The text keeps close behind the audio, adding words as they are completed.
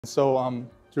So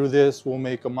through this, we'll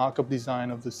make a mock-up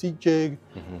design of the seat jig,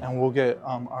 and we'll get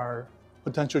our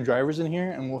potential drivers in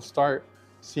here, and we'll start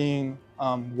seeing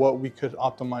what we could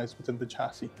optimize within the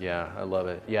chassis. Yeah, I love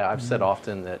it. Yeah, I've said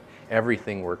often that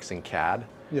everything works in CAD,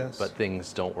 Yes. but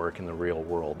things don't work in the real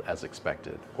world as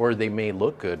expected. Or they may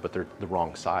look good, but they're the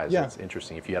wrong size. Yeah. It's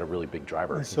interesting if you had a really big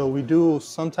driver. And so we do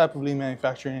some type of lean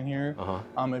manufacturing in here.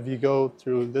 If you go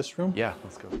through this room. Yeah,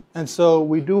 let's go. And so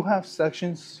we do have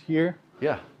sections here.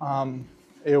 Yeah.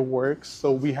 It works.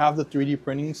 So we have the 3D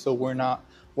printing, so we're not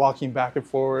walking back and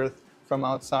forth from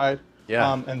outside.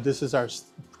 Yeah. And this is our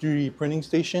 3D printing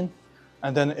station.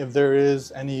 And then if there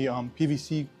is any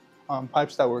PVC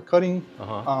pipes that we're cutting,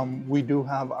 we do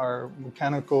have our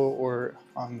mechanical or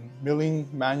milling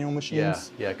manual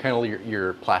machines. Yeah, kind of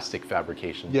your plastic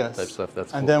fabrication type stuff.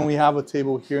 That's And cool. then we have a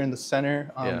table here in the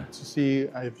center to see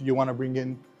if you want to bring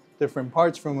in different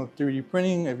parts from a 3D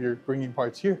printing. If you're bringing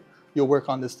parts here, you'll work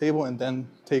on this table and then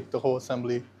take the whole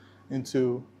assembly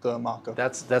into the mock-up.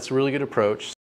 That's a really good approach.